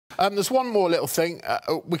There's one more little thing.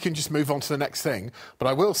 We can just move on to the next thing. But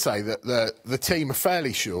I will say that the team are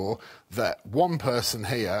fairly sure that one person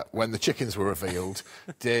here, when the chickens were revealed,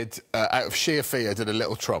 did, out of sheer fear, did a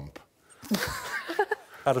little trump.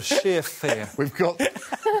 Out of sheer fear. We've got the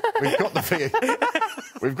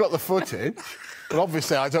footage, but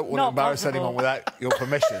obviously I don't want to embarrass anyone without your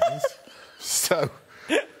permissions. So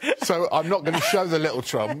I'm not going to show the little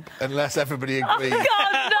trump unless everybody agrees. Oh,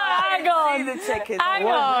 God, no, hang on. See the chicken. Hang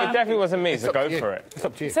on. It definitely wasn't me, so go for it. It's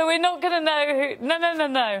up to you. So we're not going to know who...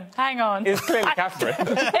 No. Hang on. It's clearly Katherine.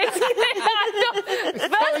 It's clearly...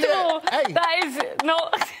 First of all, that is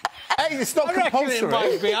not... Hey, it's not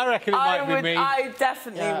compulsory. I reckon it might be me. I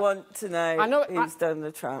definitely want to know who's done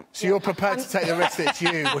the trump. So you're prepared to take the risk that it's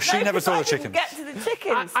you? Well, she never saw the chickens. Get to the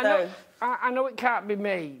chickens, I know it can't be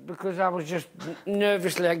me because I was just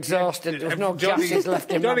nervously exhausted. There was no gases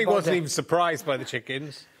left in my body. Johnny wasn't even surprised by the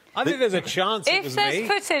chickens. I think there's a chance it was me. If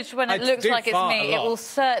there's footage when it looks like it's me, it will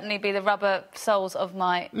certainly be the rubber soles of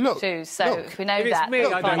my shoes. So if we know that. If it's me,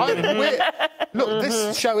 I don't know. Look,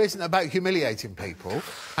 this show isn't about humiliating people,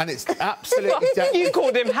 and it's absolutely... You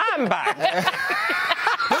called him handbag.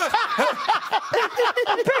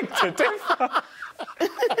 Big to differ.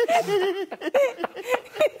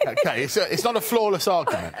 OK, it's not a flawless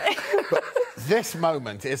argument, but this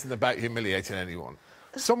moment isn't about humiliating anyone.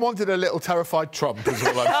 Someone did a little terrified trump, is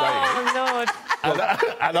all I'm saying. Oh, Lord.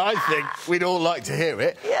 And I think we'd all like to hear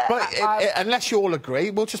it. Yeah. But unless you all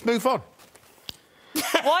agree, we'll just move on.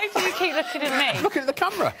 Why do you keep looking at me? Looking at the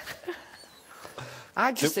camera.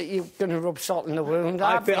 I just think you're going to rub salt in the wound.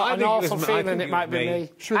 I've got an awful feeling it might be me.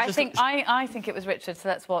 I think it was Richard, so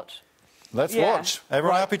let's watch. Let's watch.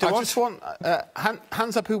 Everyone happy to watch? I just want...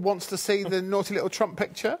 hands up who wants to see the naughty little Trump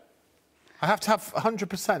picture. I have to have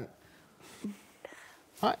 100%.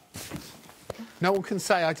 Right. No one can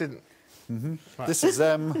say I didn't. Right. This is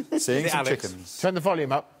them seeing some chickens. Turn the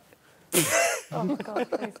volume up. Oh, my God,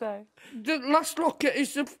 please so. The last look at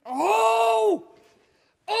is the... Oh!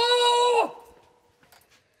 Oh!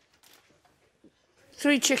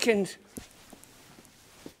 3 chickens.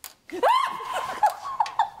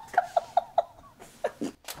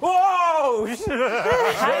 Whoa!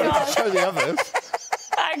 Hang on. Show the others.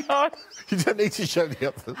 Hang on. You don't need to show the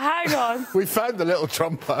others. Hang on. We found the little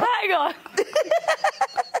trumper. Hang on.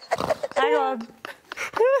 Hang on.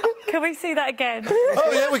 Can we see that again?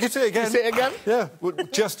 Oh, yeah, we can see it again. Can you see it again? Yeah. Well,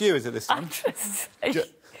 just you, is it, this time?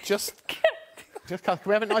 Just, can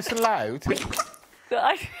we have it nice and loud?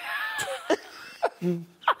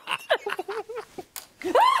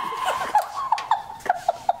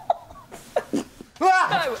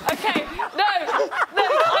 No, OK, no, I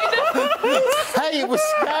know. Hey, it was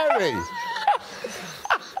scary.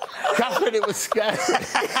 Katherine, it was scary.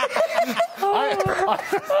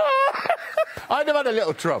 I'd have had a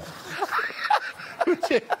little trump.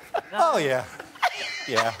 Oh, yeah.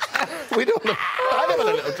 Yeah. I'd have had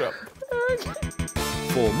a little trump.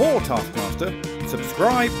 For more Taskmaster,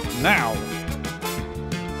 subscribe now.